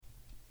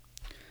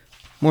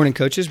Morning,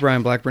 coaches.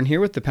 Brian Blackburn here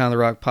with the Pound the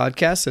Rock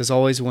podcast. As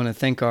always, I want to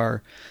thank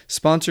our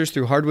sponsors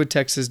through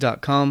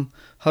hardwoodtexas.com,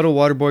 Huddle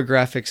Waterboy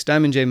Graphics,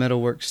 Diamond J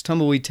Metalworks,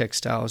 Tumbleweed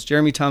Textiles,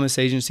 Jeremy Thomas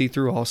Agency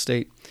through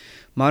Allstate,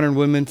 Modern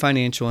Woodman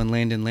Financial, and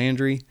Landon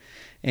Landry.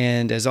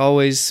 And as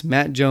always,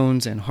 Matt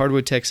Jones and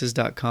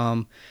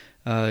hardwoodtexas.com,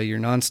 your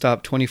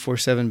nonstop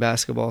 24/7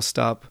 basketball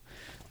stop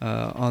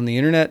on the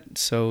internet.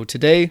 So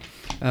today,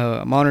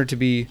 I'm honored to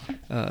be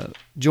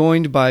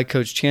joined by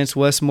Coach Chance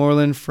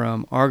Westmoreland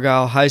from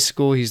Argyle High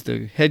School. He's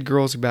the head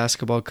girls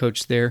basketball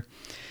coach there.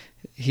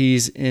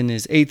 He's in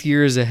his 8th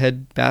year as a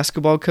head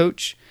basketball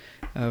coach,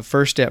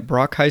 first at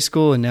Brock High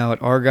School and now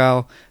at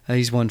Argyle.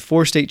 He's won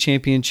 4 state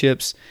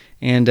championships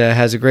and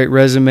has a great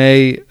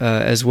resume,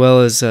 as well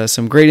as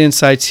some great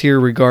insights here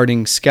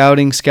regarding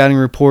scouting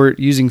report,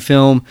 using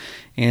film,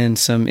 and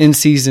some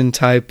in-season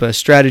type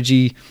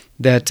strategy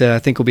that I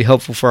think will be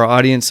helpful for our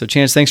audience. So,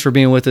 Chance, thanks for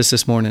being with us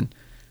this morning.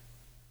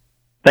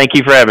 Thank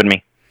you for having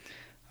me.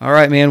 All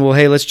right, man. Well,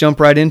 hey, let's jump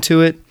right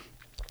into it.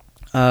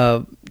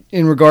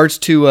 In regards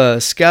to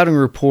a scouting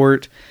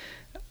report,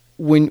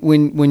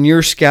 when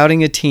you're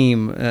scouting a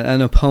team,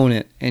 an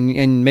opponent,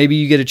 and maybe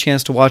you get a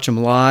chance to watch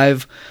them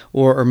live,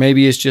 or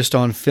maybe it's just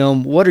on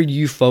film, what are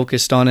you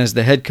focused on as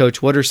the head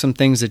coach? What are some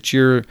things that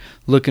you're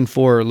looking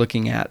for or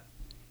looking at?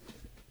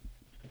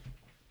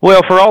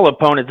 Well, for all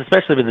opponents,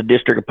 especially if it's a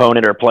district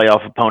opponent or a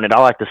playoff opponent,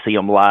 I like to see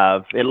them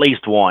live at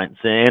least once.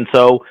 And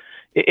so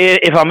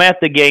if I'm at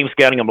the game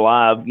scouting them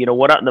live,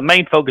 the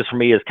main focus for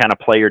me is kind of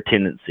player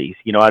tendencies.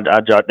 I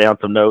jot down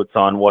some notes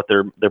on what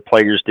their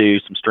players do,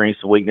 some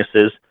strengths and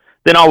weaknesses.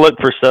 Then I'll look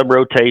for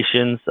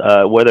sub-rotations,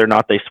 whether or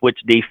not they switch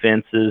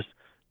defenses,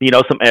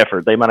 some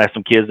effort. They might have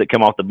some kids that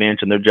come off the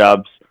bench and their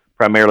job's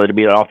primarily to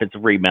be an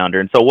offensive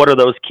rebounder. And so what are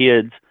those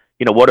kids?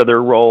 What are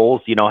their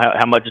roles?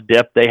 How much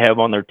depth they have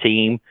on their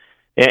team.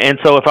 And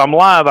so if I'm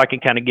live, I can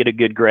kind of get a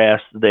good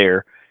grasp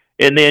there.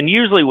 And then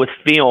usually with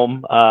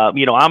film,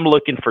 I'm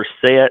looking for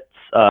sets,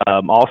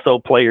 also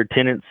player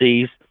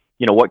tendencies,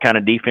 what kind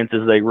of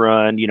defenses they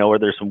run, are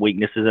there some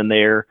weaknesses in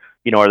there?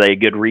 Are they a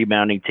good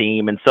rebounding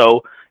team? And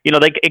so,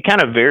 it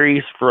kind of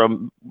varies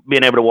from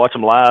being able to watch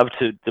them live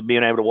to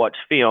being able to watch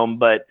film.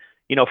 But,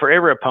 for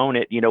every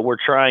opponent, we're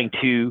trying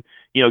to,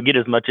 get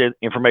as much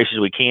information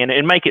as we can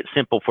and make it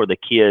simple for the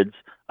kids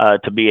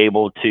to be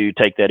able to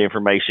take that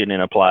information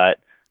and apply it,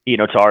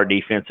 to our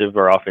defensive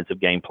or offensive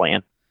game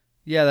plan.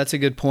 Yeah, that's a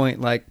good point.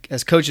 Like,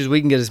 as coaches,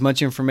 we can get as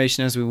much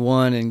information as we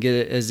want and get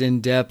it as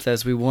in-depth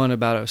as we want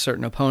about a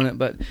certain opponent,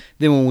 but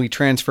then when we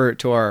transfer it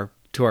to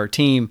our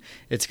team,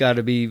 it's got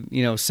to be,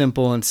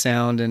 simple and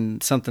sound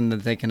and something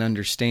that they can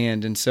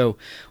understand. And so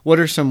what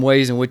are some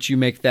ways in which you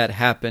make that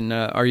happen?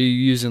 Are you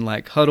using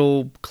like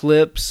huddle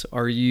clips?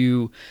 Are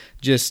you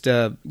just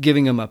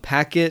giving them a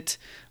packet?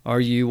 Are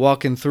you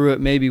walking through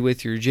it maybe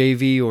with your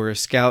JV or a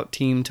scout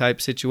team type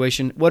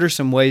situation? What are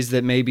some ways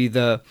that maybe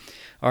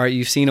all right,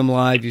 you've seen them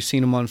live, you've seen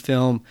them on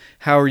film.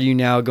 How are you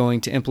now going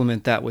to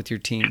implement that with your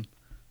team?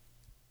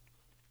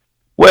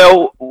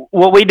 Well,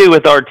 what we do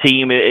with our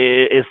team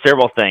is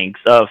several things.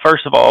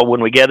 First of all,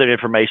 when we gather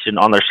information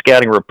on their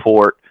scouting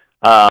report,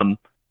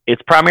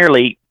 it's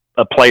primarily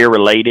a player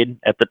related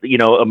at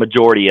a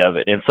majority of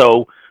it. And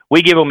so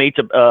we give them each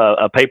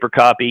a paper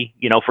copy.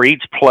 For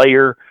each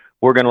player,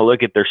 we're going to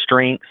look at their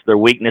strengths, their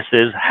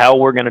weaknesses, how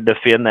we're going to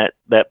defend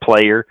that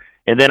player.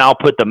 And then I'll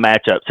put the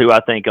matchups, who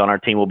I think on our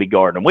team will be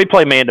guarding them. We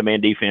play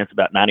man-to-man defense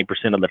about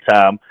 90% of the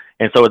time.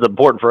 And so it's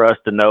important for us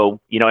to know,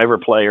 every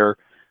player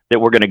that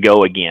we're going to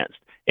go against.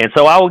 And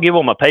so I will give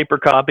them a paper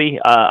copy.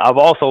 I've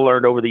also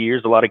learned over the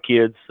years, a lot of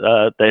kids,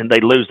 they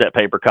lose that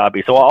paper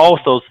copy. So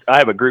I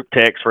have a group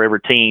text for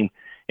every team.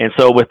 And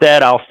so with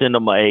that, I'll send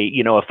them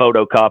a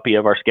photo copy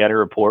of our scouting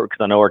report,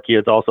 because I know our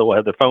kids also will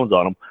have their phones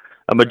on them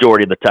a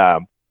majority of the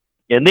time.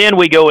 And then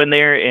we go in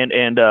there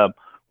and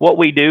what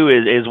we do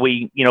is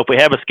we, if we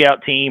have a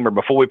scout team or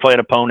before we play an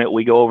opponent,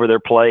 we go over their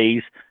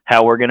plays,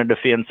 how we're going to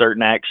defend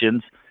certain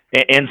actions.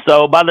 And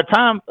so by the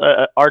time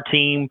our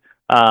team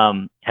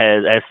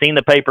has seen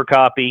the paper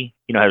copy,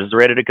 has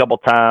read it a couple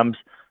times,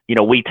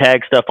 we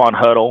tag stuff on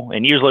Huddle.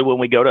 And usually when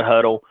we go to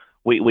Huddle,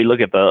 we look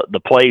at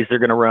the plays they're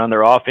going to run,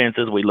 their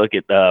offenses. We look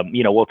at,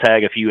 we'll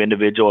tag a few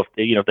individual,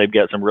 if they've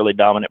got some really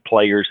dominant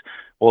players,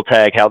 we'll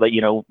tag how they,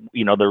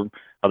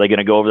 are they going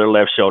to go over their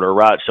left shoulder or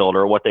right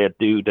shoulder, or what they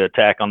do to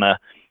attack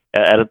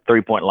at a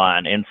 3-point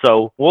line. And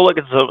so we'll look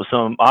at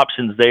some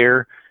options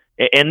there.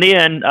 And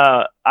then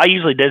I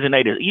usually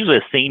designate usually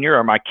a senior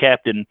or my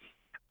captain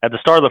at the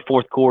start of the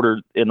fourth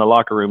quarter in the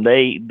locker room.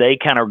 They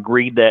kind of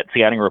read that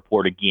scouting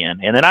report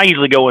again. And then I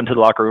usually go into the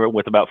locker room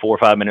with about 4 or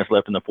 5 minutes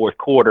left in the fourth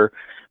quarter.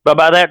 But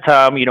by that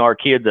time, our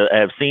kids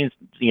have seen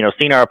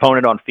our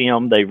opponent on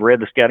film. They've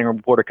read the scouting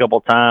report a couple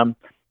of times.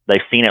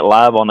 They've seen it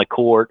live on the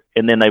court,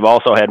 and then they've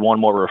also had one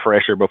more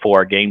refresher before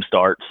our game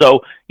starts.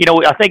 So,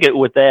 I think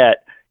with that,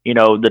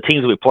 the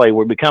teams we play,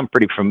 we become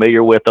pretty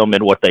familiar with them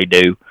and what they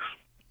do.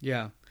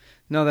 Yeah.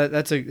 No,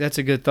 that's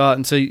a good thought.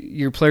 And so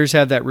your players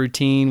have that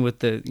routine with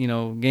the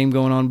game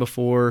going on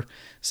before.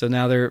 So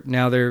now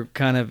they're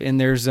kind of in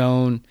their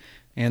zone.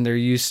 and they're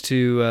used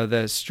to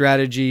the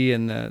strategy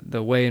and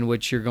the way in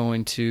which you're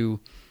going to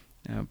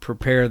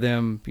prepare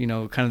them,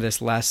 kind of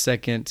this last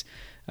second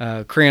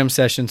cram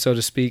session, so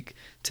to speak,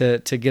 to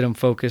get them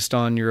focused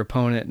on your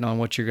opponent and on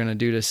what you're going to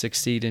do to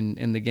succeed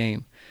in the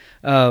game.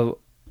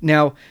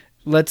 Now,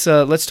 let's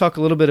talk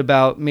a little bit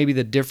about maybe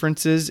the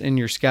differences in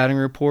your scouting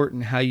report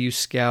and how you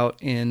scout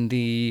in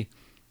the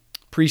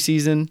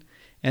preseason,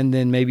 and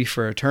then maybe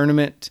for a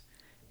tournament,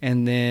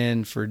 and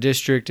then for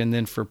district, and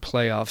then for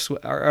playoffs.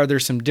 Are there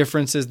some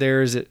differences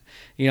there? Is it,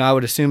 I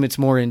would assume it's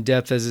more in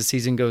depth as the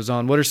season goes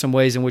on. What are some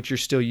ways in which you're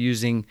still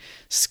using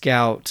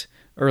Scout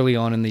early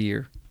on in the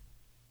year?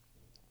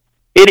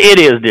 It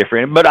is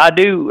different, but I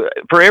do,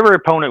 for every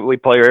opponent we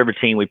play or every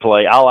team we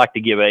play, I like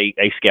to give a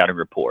scouting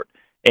report.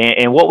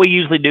 And what we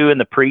usually do in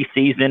the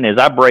preseason is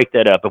I break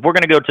that up. If we're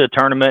going to go to a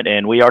tournament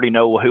and we already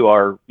know who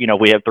our,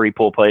 we have 3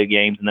 pool play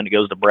games and then it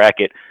goes to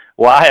bracket.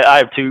 Well, I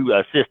have 2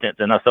 assistants,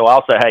 and so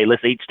I'll say, hey,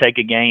 let's each take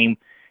a game,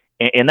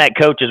 and that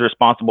coach is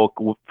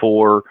responsible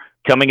for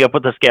coming up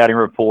with a scouting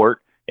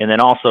report and then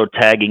also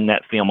tagging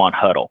that film on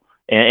Huddle.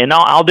 And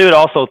I'll do it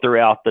also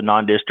throughout the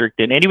non-district.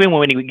 And even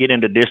when we get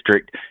into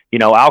district,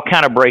 I'll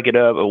kind of break it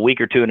up a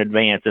week or 2 in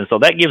advance. And so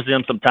that gives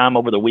them some time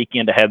over the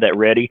weekend to have that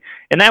ready.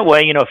 And that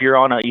way, if you're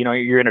on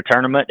you're in a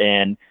tournament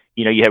and,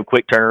 you have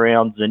quick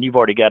turnarounds and you've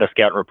already got a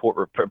scouting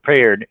report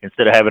prepared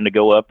instead of having to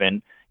go up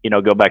and,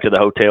 go back to the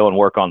hotel and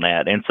work on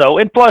that. And so,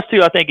 and plus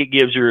too, I think it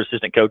gives your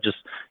assistant coaches,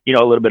 a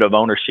little bit of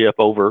ownership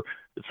over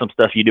some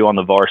stuff you do on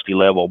the varsity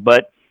level.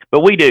 But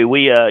we do,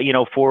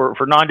 for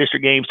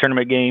non-district games,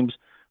 tournament games,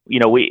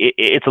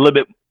 it's a little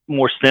bit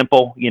more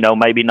simple,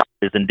 maybe not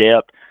as in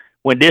depth.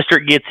 When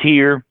district gets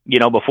here,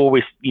 before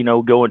we,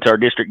 go into our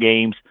district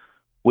games,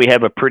 we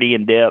have a pretty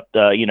in-depth,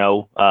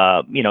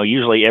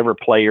 usually every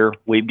player,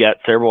 we've got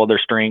several of their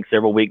strengths,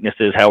 several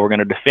weaknesses, how we're going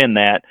to defend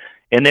that.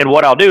 And then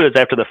what I'll do is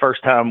after the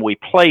first time we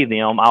play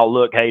them, I'll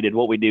look, hey, did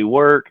what we do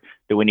work?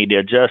 Do we need to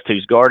adjust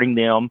who's guarding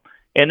them?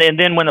 And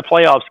then when the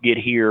playoffs get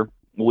here,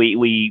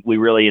 we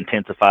really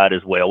intensify it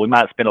as well. We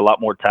might spend a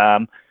lot more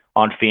time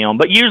on film,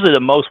 but usually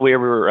the most we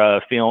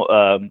ever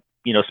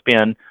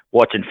spend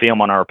watching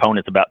film on our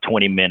opponents about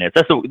 20 minutes.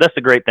 That's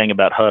the great thing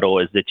about Huddle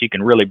is that you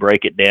can really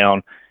break it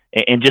down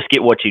and just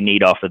get what you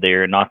need off of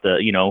there, and not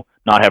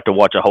have to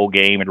watch a whole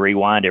game and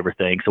rewind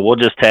everything. So we'll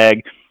just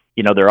tag,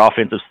 their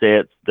offensive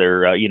sets,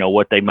 their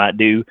what they might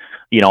do,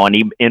 on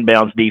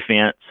inbounds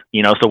defense,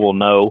 so we'll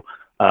know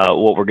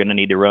what we're going to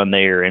need to run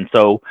there. And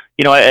so,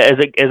 as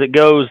it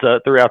goes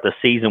throughout the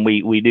season,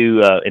 we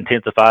do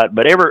intensify it.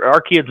 But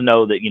our kids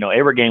know that,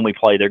 every game we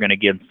play, they're going to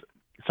get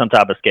some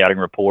type of scouting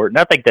report. And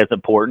I think that's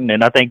important.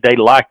 And I think they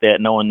like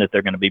that, knowing that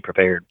they're going to be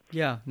prepared.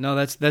 Yeah, no,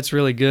 that's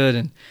really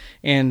good.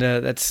 And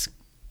that's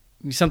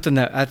something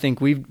that I think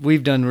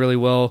we've done really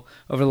well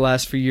over the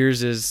last few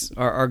years is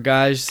our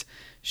guys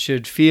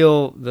should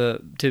feel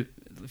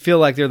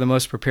like they're the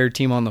most prepared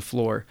team on the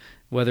floor,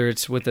 whether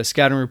it's with a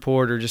scouting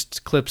report or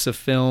just clips of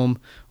film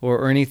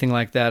or anything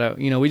like that.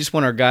 We just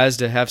want our guys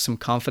to have some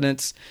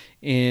confidence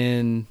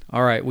in,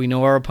 all right, we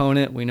know our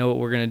opponent, we know what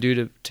we're going to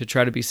do to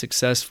try to be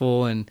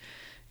successful, and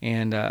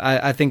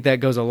I think that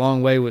goes a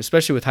long way,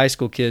 especially with high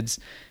school kids.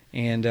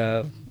 And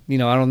I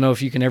don't know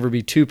if you can ever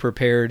be too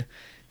prepared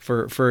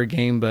for a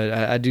game, but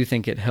I do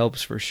think it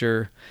helps for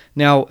sure.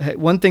 Now,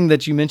 one thing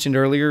that you mentioned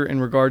earlier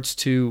in regards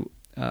to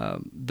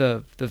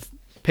the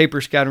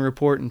paper scouting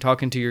report and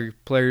talking to your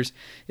players,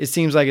 it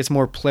seems like it's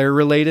more player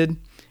related,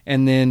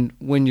 and then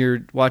when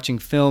you're watching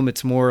film,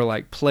 it's more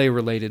like play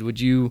related. Would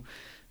you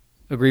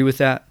agree with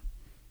that?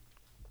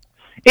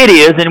 It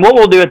is, and what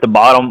we'll do at the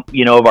bottom,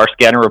 of our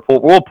scouting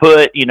report, we'll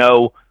put,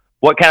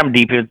 what kind of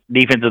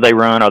defenses they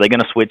run. Are they going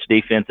to switch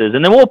defenses?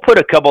 And then we'll put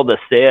a couple of the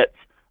sets.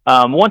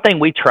 One thing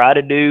we try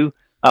to do,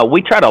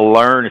 we try to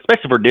learn,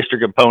 especially for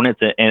district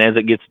opponents, and as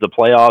it gets to the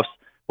playoffs,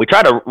 we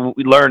try to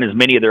learn as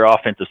many of their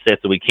offensive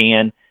sets as we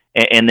can.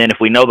 And then if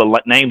we know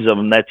the names of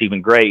them, that's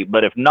even great.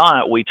 But if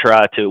not, we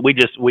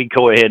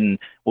go ahead and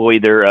we'll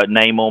either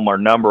name them or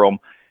number them.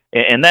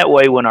 And that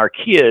way, when our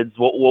kids,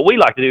 what we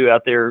like to do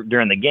out there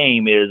during the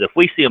game is if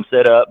we see them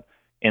set up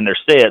in their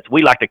sets,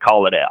 we like to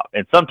call it out.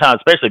 And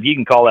sometimes, especially if you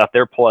can call out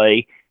their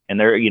play and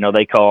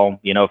they call,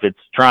 if it's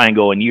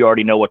triangle and you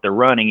already know what they're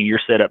running and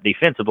you're set up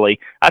defensively,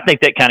 I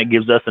think that kind of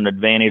gives us an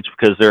advantage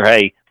because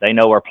they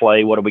know our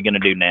play. What are we going to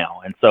do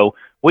now? And so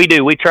we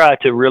try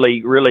to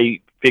really,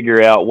 really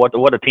figure out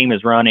what a team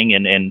is running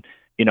and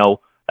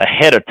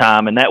ahead of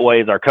time. And that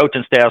way is our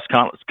coaching staff's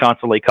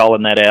constantly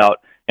calling that out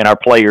and our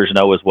players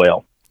know as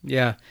well.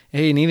 Yeah.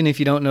 Hey, and even if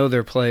you don't know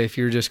their play, if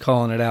you're just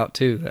calling it out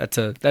too, that's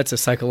a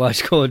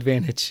psychological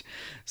advantage.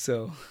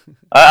 So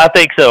I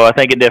think so. I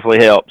think it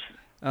definitely helps.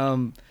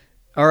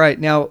 All right.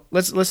 Now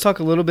let's talk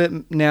a little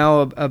bit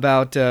now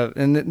about,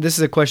 and this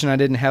is a question I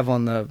didn't have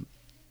on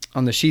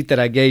the sheet that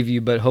I gave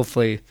you, but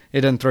hopefully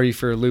it doesn't throw you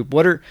for a loop.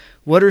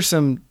 What are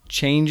some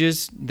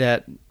changes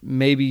that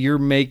maybe you're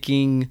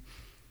making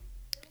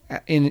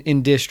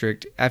in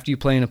district after you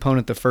play an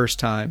opponent the first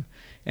time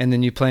and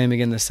then you play them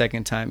again the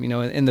second time?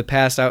 In the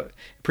past,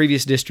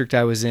 previous district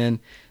I was in,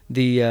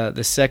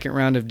 the second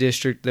round of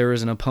district, there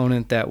was an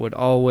opponent that would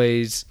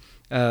always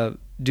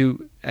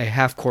do a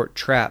half-court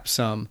trap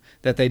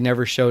that they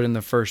never showed in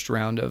the first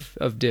round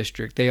of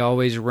district. They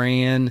always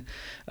ran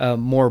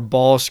more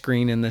ball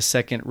screen in the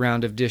second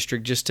round of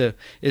district.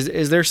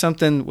 Is there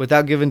something,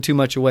 without giving too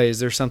much away, is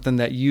there something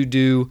that you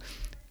do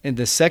in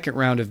the second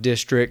round of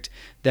district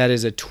that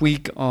is a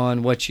tweak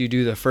on what you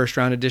do the first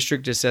round of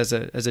district, just as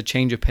a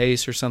change of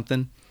pace or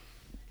something?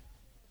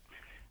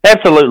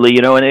 Absolutely,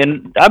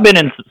 and I've been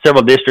in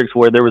several districts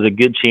where there was a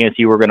good chance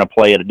you were going to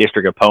play at a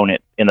district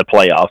opponent in the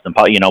playoffs, and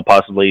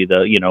possibly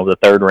the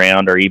third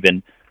round or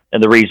even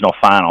in the regional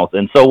finals.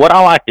 And so, what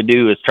I like to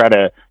do is try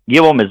to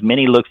give them as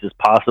many looks as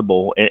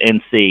possible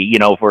and see.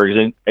 For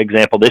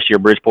example, this year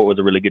Bridgeport was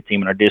a really good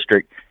team in our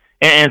district,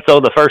 and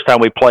so the first time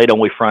we played them,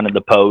 we fronted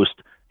the post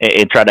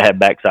and tried to have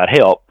backside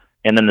help.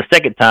 And then the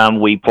second time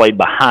we played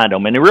behind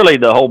them. And really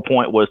the whole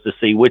point was to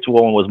see which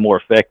one was more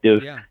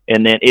effective. Yeah.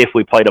 And then if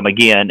we played them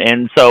again.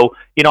 And so,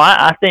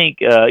 I think,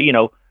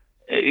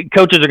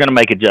 coaches are going to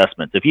make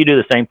adjustments. If you do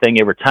the same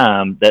thing every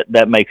time,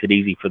 that makes it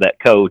easy for that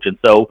coach. And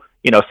so,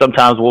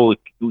 sometimes we'll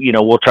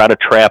try to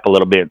trap a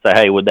little bit and say,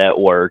 hey, would that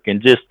work?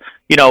 And just,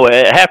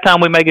 at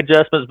halftime we make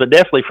adjustments, but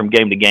definitely from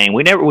game to game.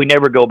 We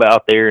never go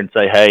out there and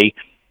say, hey,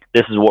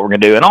 this is what we're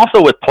going to do. And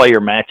also with player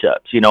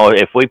matchups,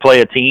 if we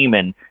play a team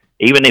and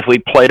even if we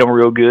played them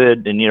real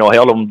good and,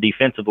 held them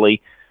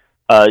defensively,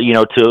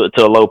 to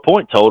a low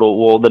point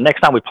total, well, the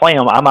next time we play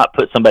them, I might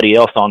put somebody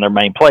else on their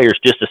main players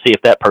just to see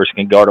if that person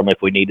can guard them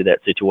if we needed that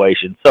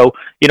situation. So,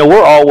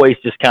 we're always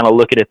just kind of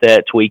looking at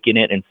that, tweaking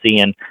it, and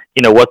seeing,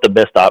 what the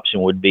best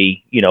option would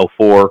be,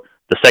 for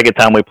the second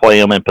time we play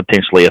them and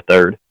potentially a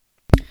third.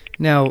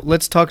 Now,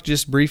 let's talk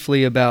just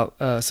briefly about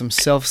some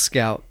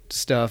self-scout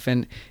stuff,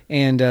 and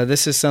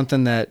this is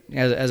something that,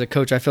 as a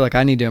coach, I feel like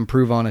I need to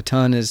improve on a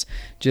ton, is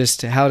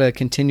just how to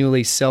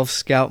continually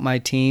self-scout my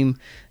team,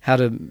 how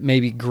to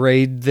maybe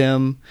grade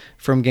them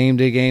from game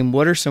to game.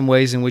 What are some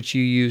ways in which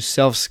you use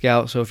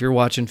self-scout? So if you're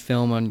watching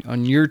film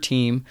on your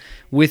team,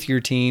 with your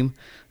team,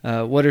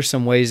 what are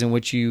some ways in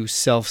which you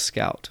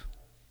self-scout?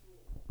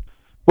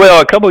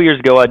 Well, a couple of years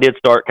ago, I did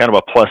start kind of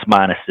a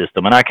plus-minus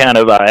system, and I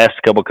asked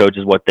a couple of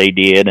coaches what they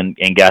did and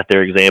got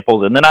their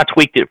examples, and then I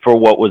tweaked it for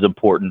what was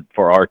important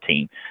for our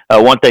team.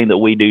 One thing that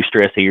we do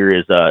stress here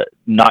is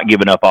not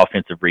giving up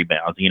offensive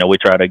rebounds. We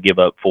try to give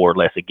up 4 or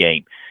less a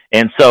game.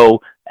 And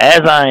so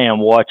as I am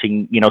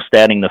watching,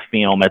 statting the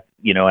film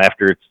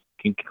after it's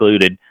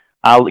concluded,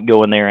 I'll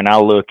go in there and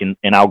I'll look and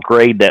I'll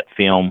grade that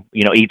film,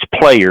 each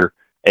player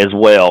as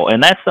well.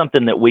 And that's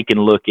something that we can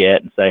look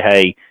at and say,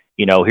 hey,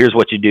 here's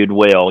what you did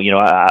well.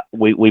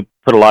 We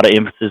put a lot of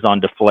emphasis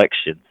on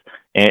deflections.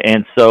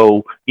 And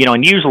so,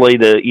 and usually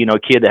the,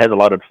 kid that has a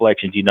lot of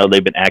deflections,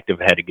 they've been active,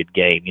 had a good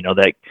game.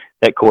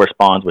 That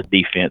corresponds with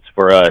defense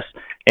for us.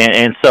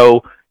 And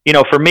so,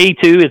 for me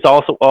too, it's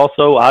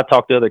also I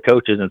talk to other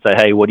coaches and say,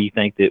 hey, what do you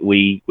think that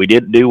we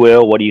didn't do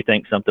well? What do you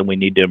think something we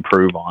need to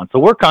improve on? So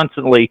we're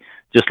constantly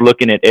just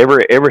looking at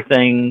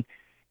everything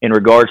in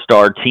regards to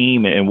our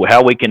team and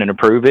how we can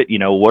improve it.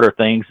 What are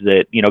things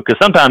that, because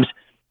sometimes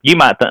you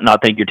might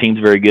not think your team's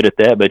very good at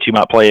that, but you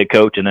might play a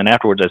coach and then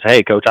afterwards say,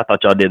 hey, coach, I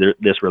thought y'all did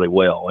this really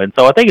well. And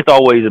so I think it's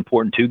always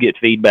important to get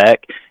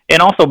feedback and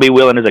also be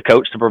willing as a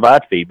coach to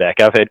provide feedback.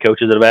 I've had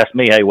coaches that have asked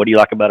me, hey, what do you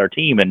like about our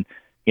team? And,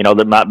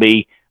 that might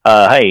be,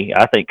 hey,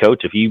 I think,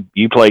 coach, if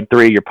you played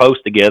 3 of your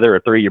posts together or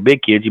 3 of your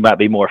big kids, you might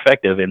be more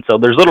effective. And so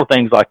there's little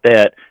things like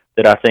that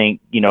I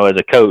think, as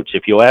a coach,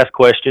 if you'll ask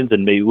questions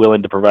and be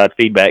willing to provide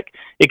feedback,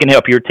 it can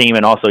help your team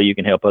and also you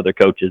can help other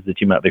coaches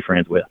that you might be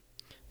friends with.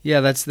 Yeah,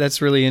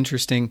 that's really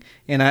interesting.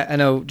 And I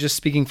know, just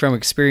speaking from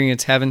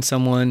experience, having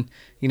someone,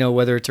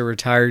 whether it's a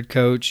retired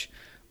coach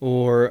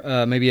or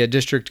maybe a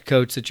district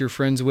coach that you're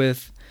friends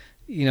with,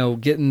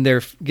 getting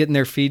their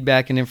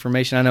feedback and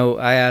information. I know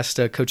I asked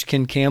Coach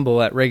Ken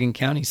Campbell at Reagan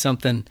County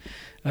something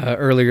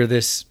earlier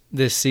this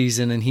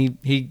season, and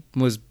he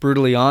was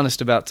brutally honest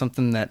about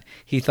something that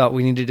he thought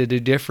we needed to do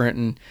different.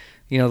 And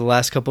the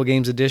last couple of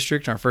games of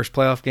district, our first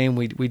playoff game,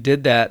 we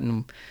did that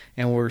and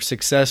we're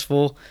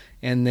successful.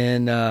 And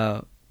then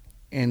that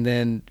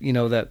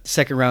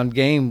second round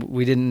game,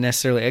 we didn't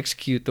necessarily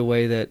execute the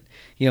way that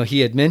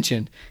he had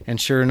mentioned, and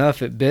sure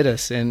enough, it bit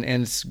us. And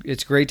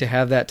it's great to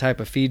have that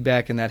type of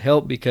feedback and that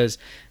help, because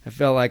I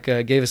felt like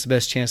it gave us the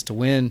best chance to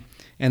win.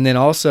 And then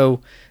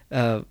also,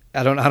 I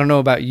don't know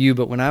about you,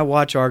 but when I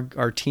watch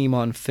our team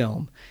on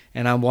film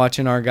and I'm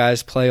watching our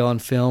guys play on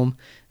film,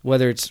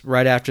 whether it's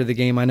right after the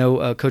game, I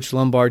know Coach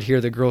Lombard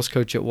here, the girls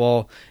coach at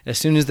Wall, as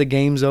soon as the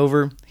game's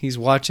over, he's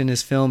watching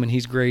his film and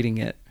he's grading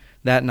it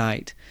that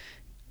night.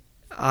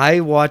 I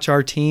watch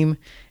our team,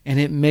 and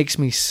it makes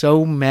me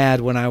so mad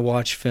when I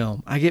watch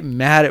film. I get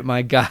mad at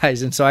my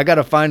guys, and so I got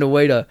to find a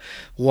way to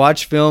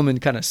watch film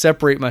and kind of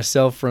separate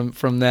myself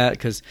from that,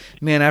 because,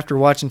 man, after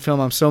watching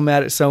film, I'm so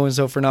mad at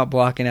so-and-so for not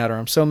blocking out, or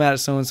I'm so mad at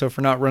so-and-so for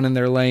not running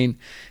their lane.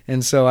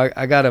 And so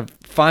I got to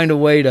find a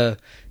way to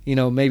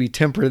maybe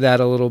temper that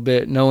a little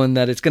bit, knowing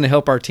that it's going to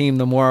help our team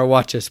the more I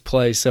watch us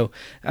play. So,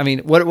 I mean,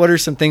 what are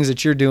some things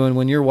that you're doing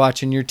when you're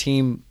watching your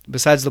team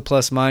besides the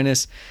plus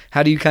minus?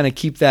 How do you kind of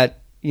keep that,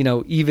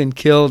 even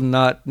killed and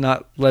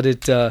not let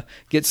it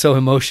get so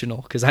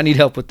emotional? Because I need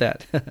help with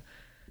that.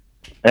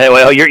 Hey,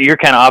 well, you're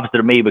kind of opposite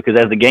of me, because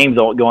as the game's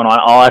going on,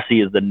 all I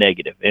see is the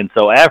negative. And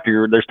so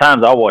there's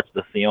times I'll watch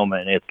the film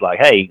and it's like,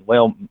 hey,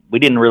 well, we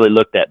didn't really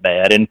look that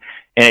bad. And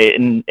I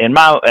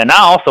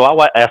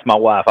ask my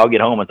wife, I'll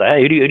get home and say,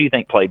 hey, who do you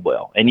think played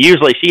well? And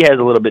usually she has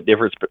a little bit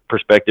different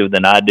perspective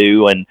than I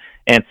do. And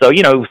so,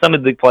 some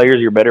of the players,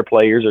 your better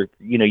players, are,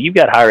 you've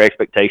got higher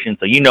expectations,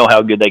 so you know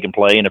how good they can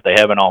play. And if they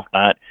have an off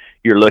night,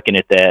 you're looking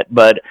at that.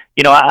 But,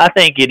 I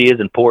think it is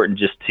important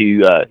just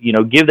to,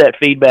 give that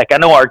feedback. I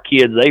know our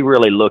kids, they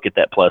really look at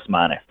that plus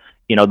minus.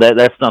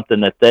 That's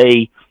something that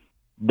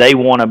they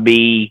want to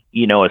be,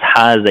 as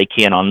high as they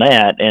can on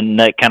that. And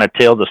that kind of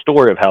tells a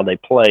story of how they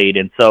played.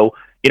 And so,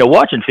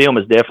 watching film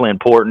is definitely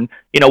important.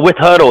 With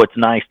huddle, it's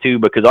nice too,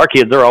 because our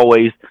kids are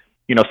always,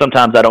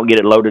 sometimes I don't get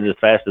it loaded as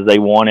fast as they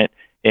want it.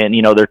 And,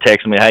 they're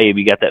texting me, hey, have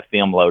you got that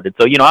film loaded?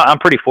 So, I'm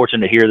pretty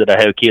fortunate to hear that I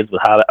have kids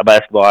with high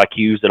basketball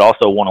IQs that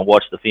also want to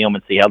watch the film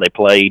and see how they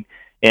played.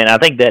 And I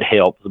think that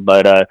helps.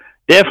 But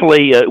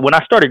definitely, when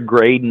I started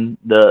grading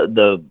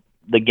the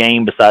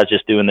game, besides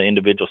just doing the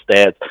individual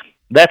stats,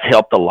 that's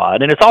helped a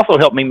lot. And it's also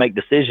helped me make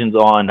decisions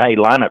on, hey,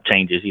 lineup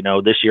changes.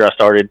 This year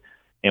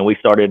we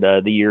started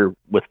the year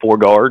with 4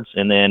 guards,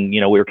 and then, we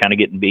were kind of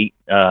getting beat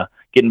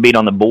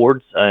on the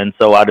boards. And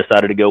so I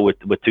decided to go with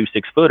 2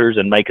 6-footers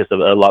and make us a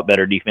lot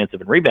better defensive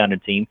and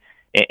rebounding team.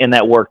 And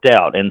that worked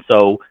out. And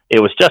so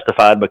it was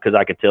justified, because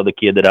I could tell the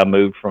kid that I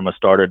moved from a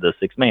starter to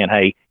 6-man,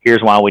 hey,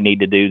 here's why we need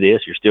to do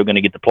this. You're still going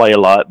to get to play a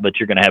lot, but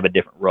you're going to have a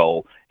different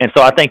role. And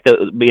so I think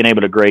that being able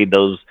to grade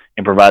those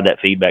and provide that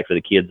feedback for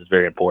the kids is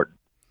very important.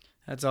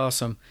 That's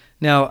awesome.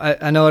 Now,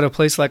 I know at a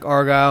place like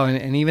Argyle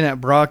and even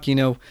at Brock,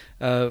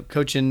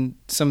 coaching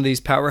some of these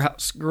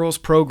powerhouse girls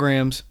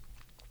programs,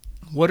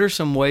 what are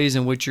some ways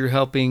in which you're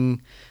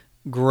helping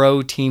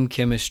grow team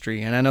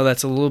chemistry? And I know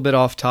that's a little bit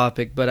off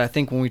topic, but I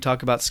think when we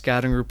talk about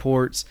scouting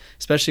reports,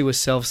 especially with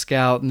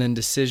self-scout and then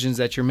decisions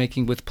that you're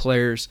making with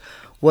players,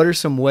 what are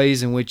some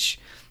ways in which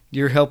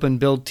you're helping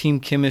build team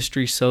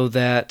chemistry so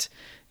that,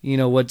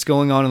 what's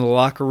going on in the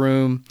locker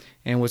room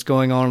and what's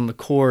going on the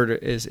court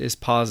is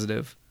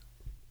positive?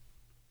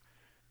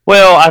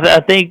 Well,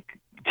 I think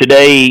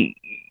today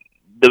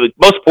the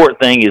most important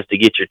thing is to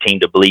get your team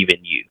to believe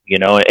in you,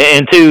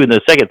 and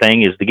the second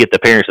thing is to get the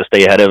parents to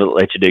stay ahead of it,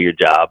 let you do your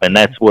job. And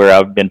that's where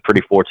I've been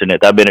pretty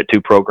fortunate. I've been at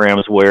 2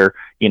 programs where,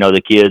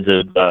 the kids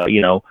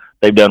have,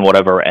 they've done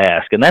whatever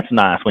asked. And that's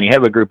nice when you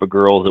have a group of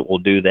girls that will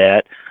do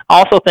that. I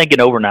also think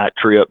an overnight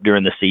trip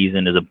during the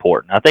season is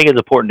important. I think it's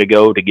important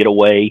to get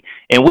away.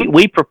 And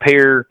we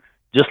prepare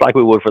just like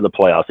we would for the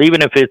playoffs,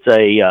 even if it's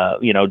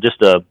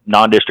just a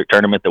non-district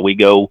tournament that we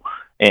go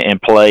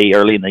and play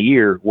early in the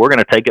year. We're going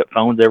to take up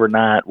phones every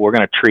night. We're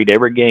going to treat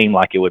every game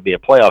like it would be a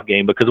playoff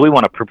game, because we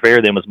want to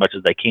prepare them as much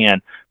as they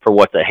can for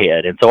what's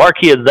ahead. And so our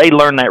kids, they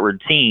learn that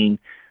routine,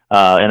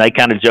 and they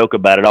kind of joke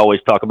about it,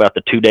 always talk about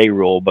the 2-day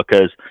rule,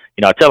 because,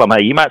 I tell them,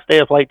 hey, you might stay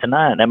up late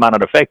tonight and that might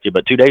not affect you,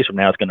 but 2 days from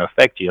now it's going to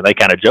affect you. And they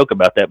kind of joke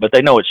about that, but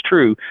they know it's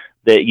true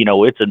that,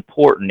 it's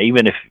important.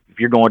 Even if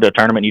you're going to a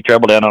tournament and you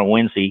travel down on a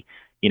Wednesday,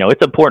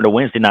 it's important to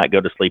Wednesday night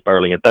go to sleep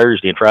early, and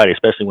Thursday and Friday,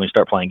 especially when you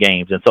start playing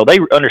games. And so they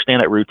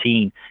understand that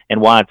routine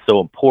and why it's so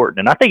important.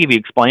 And I think if you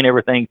explain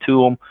everything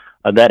to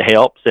them, that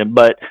helps.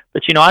 But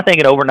I think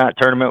an overnight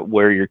tournament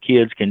where your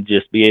kids can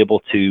just be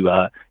able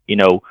to,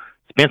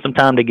 spend some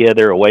time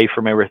together away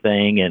from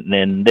everything. And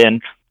then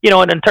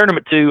in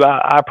tournament 2,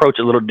 I approach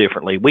it a little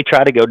differently. We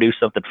try to go do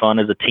something fun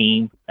as a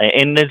team.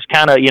 And it's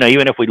kind of,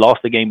 even if we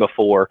lost the game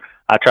before,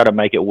 I try to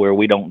make it where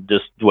we don't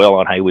just dwell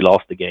on, hey, we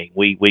lost the game.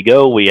 We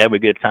go, we have a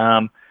good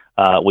time.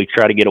 We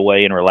try to get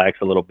away and relax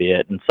a little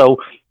bit. And so,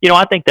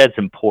 I think that's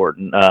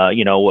important.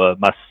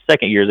 My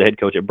second year as a head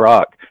coach at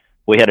Brock,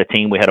 we had a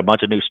team, we had a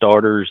bunch of new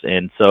starters.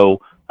 And so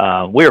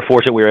we were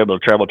fortunate we were able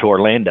to travel to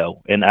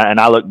Orlando. And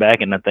I look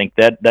back and I think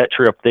that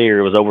trip there,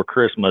 it was over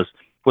Christmas,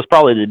 was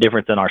probably the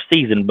difference in our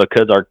season,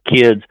 because our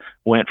kids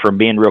went from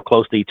being real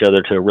close to each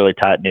other to a really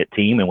tight-knit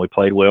team, and we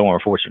played well and were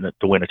fortunate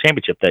to win a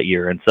championship that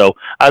year. And so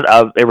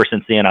I've ever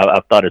since then,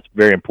 I've thought it's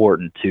very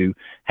important to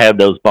have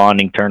those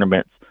bonding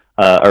tournaments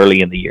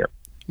early in the year.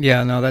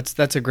 Yeah, no,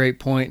 that's a great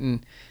point.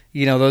 And,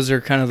 those are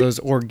kind of those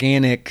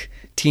organic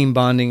team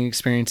bonding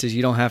experiences.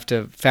 You don't have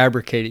to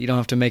fabricate it. You don't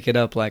have to make it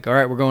up like, all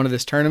right, we're going to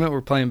this tournament,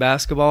 we're playing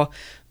basketball,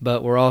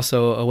 but we're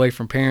also away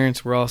from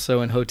parents. We're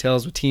also in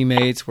hotels with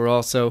teammates. We're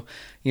also,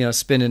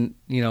 spending,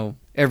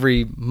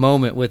 every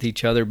moment with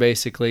each other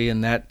basically.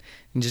 And that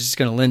is just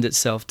going to lend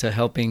itself to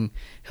helping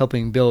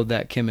build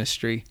that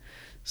chemistry.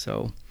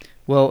 So,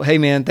 well, hey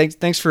man,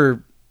 thanks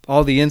for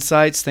all the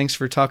insights. Thanks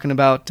for talking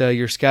about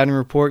your scouting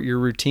report, your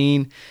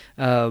routine.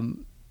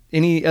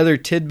 Any other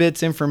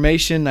tidbits,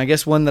 information? I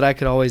guess one that I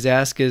could always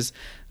ask is,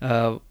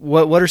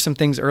 what are some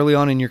things early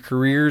on in your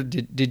career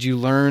did you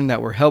learn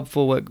that were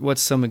helpful?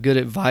 What's some good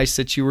advice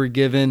that you were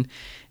given?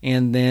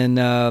 And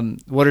then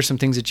what are some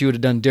things that you would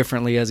have done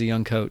differently as a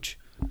young coach?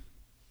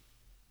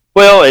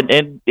 Well,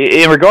 and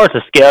in regards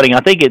to scouting, I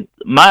think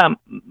my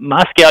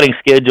scouting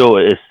schedule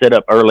is set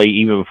up early,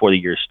 even before the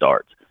year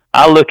starts.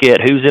 I look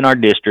at who's in our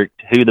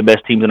district, who the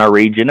best teams in our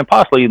region, and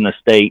possibly in the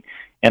state,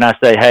 and I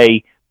say,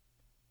 hey,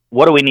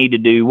 what do we need to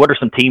do? What are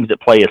some teams that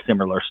play a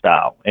similar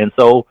style? And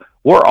so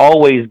we're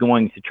always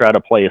going to try to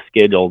play a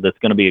schedule that's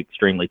going to be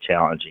extremely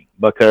challenging,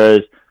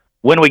 because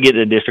when we get to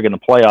the district in the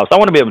playoffs, I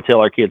want to be able to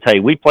tell our kids, hey,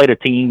 we played a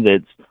team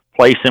that's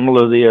played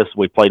similar to this.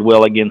 We played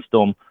well against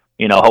them.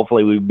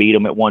 Hopefully we beat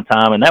them at one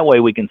time, and that way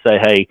we can say,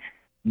 hey,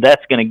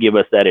 that's going to give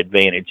us that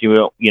advantage.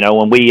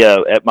 When we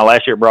at my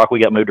last year at Brock, we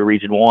got moved to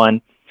Region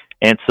 1,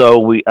 and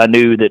so I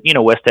knew that,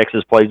 West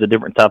Texas plays a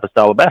different type of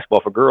style of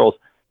basketball for girls,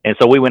 and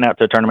so we went out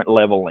to a tournament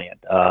level land.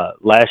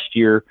 Last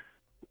year,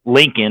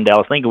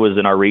 Dallas Lincoln was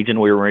in our region.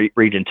 We were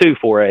Region 2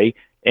 4A,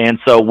 and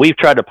so we've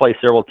tried to play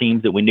several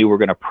teams that we knew were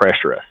going to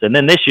pressure us. And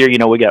then this year,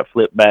 we got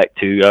flipped back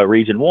to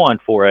Region 1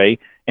 4A,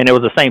 and it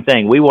was the same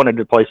thing. We wanted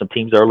to play some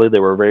teams early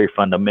that were very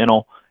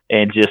fundamental,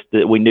 and just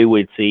that we knew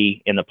we'd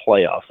see in the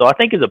playoffs. So I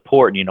think it's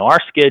important. Our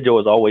schedule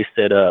is always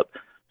set up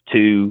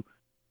to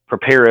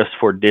prepare us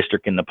for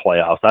district in the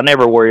playoffs. I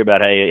never worry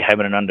about, hey,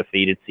 having an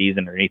undefeated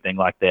season or anything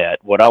like that.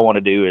 What I want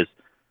to do is,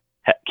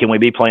 can we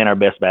be playing our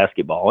best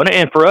basketball?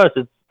 And for us,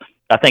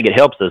 I think it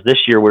helps us.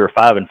 This year we were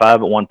 5-5 at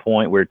one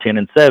point. We were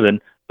 10-7,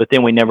 but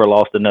then we never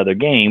lost another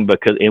game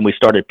and we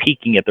started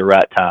peaking at the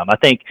right time. I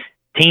think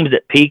teams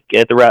that peak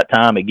at the right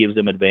time, it gives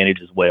them advantage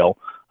as well.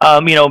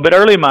 But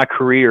early in my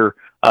career,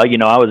 I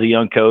was a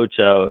young coach.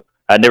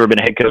 I'd never been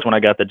a head coach when I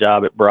got the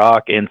job at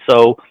Brock. And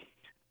so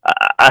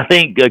I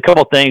think a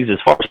couple of things as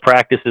far as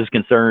practice is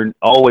concerned,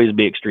 always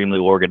be extremely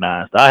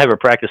organized. I have a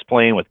practice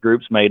plan with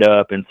groups made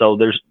up, and so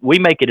we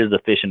make it as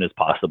efficient as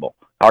possible.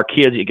 Our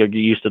kids get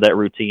used to that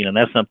routine, and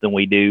that's something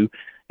we do.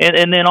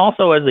 And then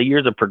also as the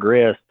years have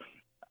progressed,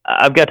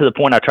 I've got to the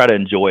point I try to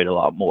enjoy it a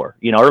lot more.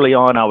 Early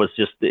on I was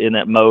just in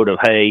that mode of,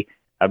 hey,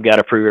 I've got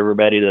to prove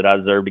everybody that I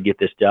deserve to get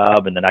this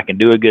job and that I can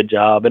do a good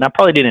job. And I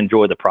probably didn't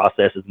enjoy the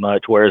process as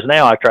much, whereas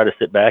now I try to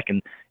sit back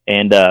and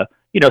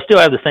still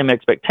have the same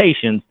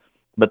expectations,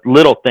 but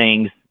little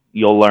things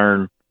you'll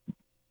learn,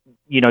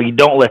 you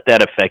don't let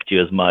that affect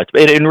you as much,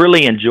 and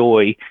really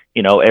enjoy,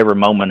 every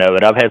moment of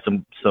it. I've had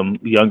some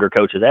younger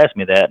coaches ask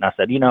me that, and I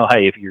said,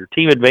 hey, if your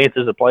team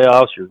advances the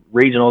playoffs, your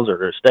regionals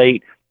or a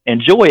state,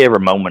 enjoy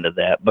every moment of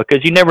that, because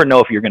you never know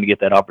if you're going to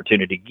get that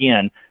opportunity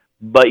again.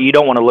 But you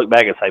don't want to look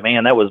back and say,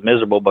 man, that was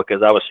miserable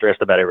because I was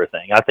stressed about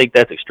everything. I think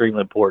that's extremely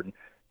important,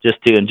 just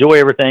to enjoy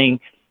everything.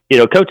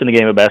 Coaching the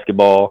game of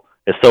basketball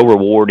is so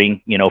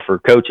rewarding. For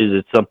coaches,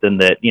 it's something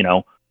that,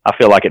 I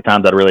feel like at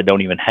times I really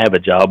don't even have a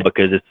job,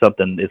 because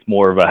it's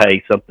more of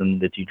something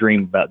that you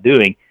dream about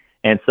doing.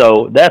 And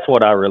so that's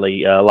what I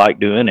really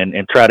like doing,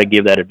 and try to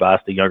give that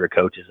advice to younger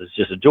coaches, is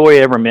just enjoy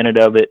every minute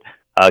of it,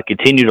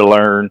 continue to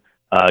learn,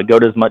 go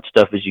to as much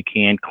stuff as you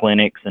can,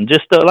 clinics, and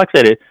just, like I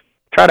said,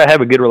 try to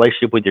have a good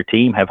relationship with your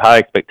team, have high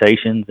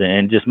expectations,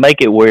 and just make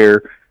it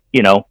where,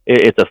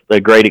 it's a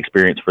great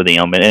experience for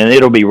them. And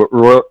it'll be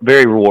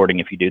very rewarding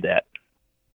if you do that.